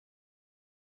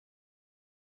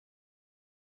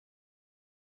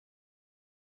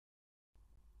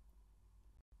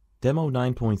Demo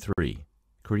 9.3.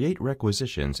 Create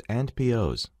requisitions and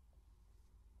POs.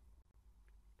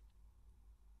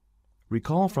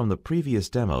 Recall from the previous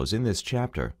demos in this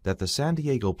chapter that the San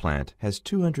Diego plant has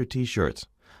 200 t-shirts,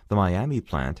 the Miami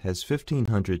plant has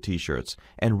 1,500 t-shirts,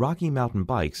 and Rocky Mountain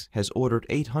Bikes has ordered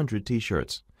 800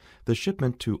 t-shirts. The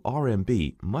shipment to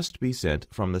RMB must be sent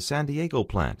from the San Diego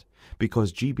plant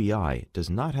because GBI does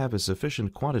not have a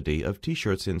sufficient quantity of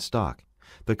t-shirts in stock.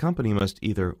 The company must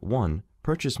either 1.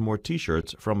 Purchase more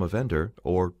t-shirts from a vendor,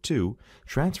 or 2.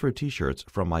 Transfer t-shirts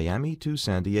from Miami to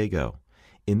San Diego.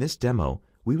 In this demo,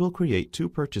 we will create 2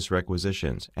 purchase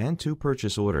requisitions and 2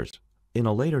 purchase orders. In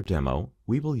a later demo,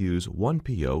 we will use 1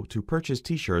 PO to purchase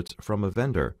t-shirts from a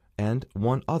vendor and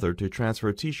 1 other to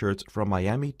transfer t-shirts from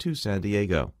Miami to San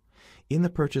Diego. In the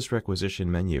Purchase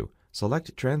Requisition menu,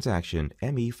 select Transaction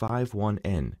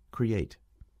ME51N, Create.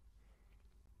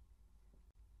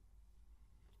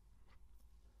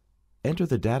 Enter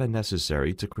the data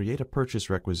necessary to create a purchase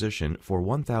requisition for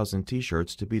 1,000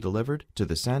 t-shirts to be delivered to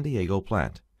the San Diego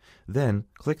plant. Then,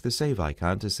 click the Save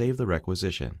icon to save the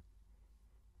requisition.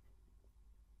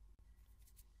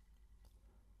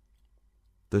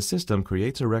 The system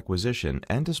creates a requisition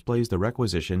and displays the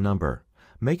requisition number.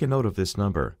 Make a note of this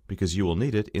number because you will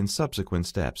need it in subsequent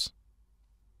steps.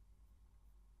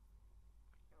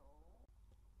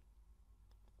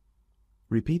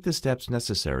 Repeat the steps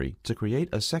necessary to create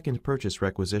a second purchase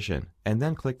requisition and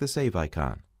then click the Save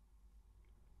icon.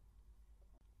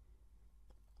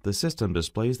 The system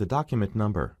displays the document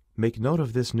number. Make note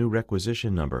of this new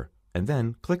requisition number and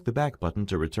then click the back button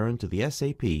to return to the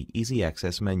SAP Easy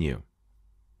Access menu.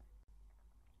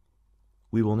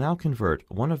 We will now convert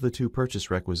one of the 2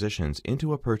 purchase requisitions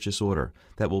into a purchase order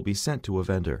that will be sent to a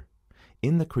vendor.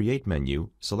 In the Create menu,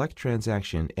 select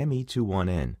Transaction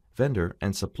ME21N, Vendor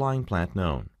and Supplying Plant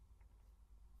Known.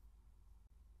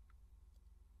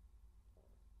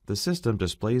 The system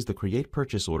displays the Create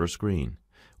Purchase Order screen.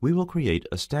 We will create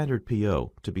a standard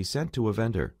PO to be sent to a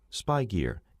vendor, Spy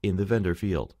Gear, in the Vendor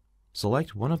field.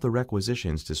 Select one of the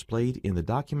requisitions displayed in the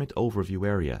Document Overview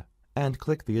area and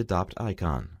click the Adopt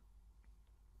icon.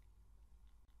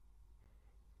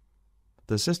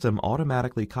 The system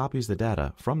automatically copies the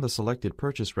data from the selected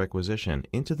purchase requisition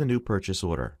into the new purchase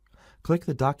order. Click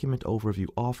the Document Overview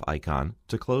Off icon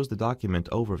to close the Document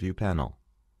Overview panel.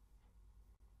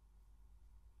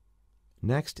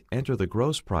 Next, enter the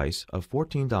gross price of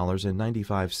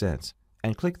 $14.95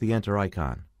 and click the Enter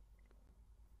icon.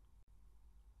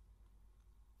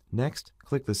 Next,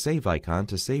 click the Save icon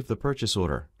to save the purchase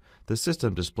order. The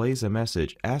system displays a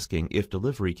message asking if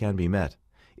delivery can be met.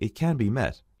 It can be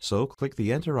met, so click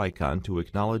the Enter icon to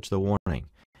acknowledge the warning,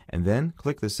 and then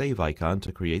click the Save icon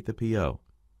to create the PO.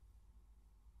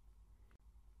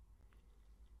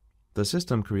 The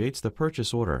system creates the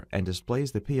purchase order and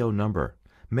displays the PO number.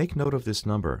 Make note of this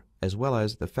number, as well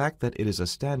as the fact that it is a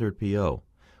standard PO.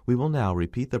 We will now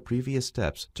repeat the previous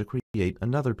steps to create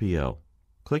another PO.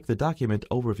 Click the Document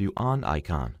Overview On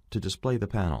icon to display the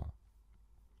panel.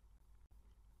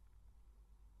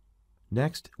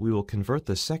 Next, we will convert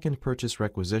the second purchase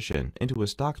requisition into a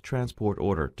stock transport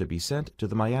order to be sent to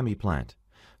the Miami plant.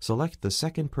 Select the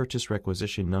second purchase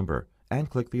requisition number and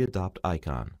click the Adopt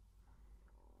icon.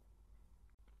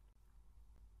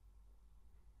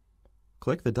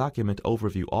 Click the Document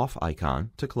Overview Off icon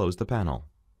to close the panel.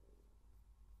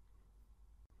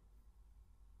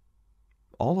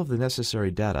 All of the necessary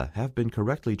data have been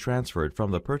correctly transferred from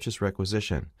the purchase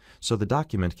requisition, so the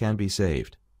document can be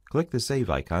saved. Click the Save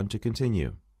icon to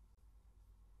continue.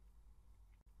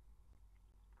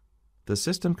 The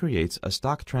system creates a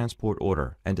stock transport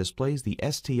order and displays the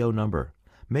STO number.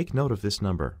 Make note of this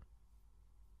number.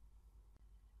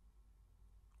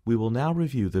 We will now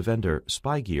review the vendor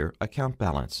Spy Gear account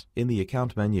balance in the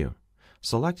Account menu.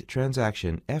 Select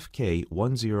Transaction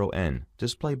FK10N,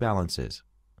 Display Balances.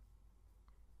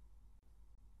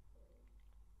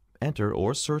 Enter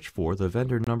or search for the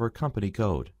vendor number company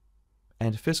code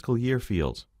and fiscal year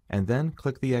fields, and then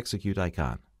click the Execute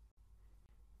icon.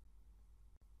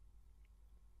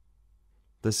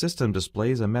 The system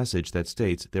displays a message that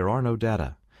states there are no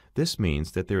data. This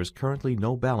means that there is currently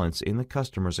no balance in the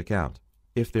customer's account.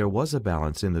 If there was a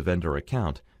balance in the vendor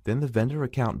account, then the vendor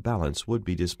account balance would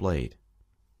be displayed.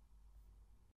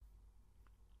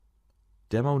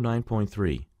 Demo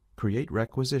 9.3. Create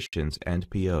requisitions and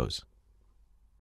POs.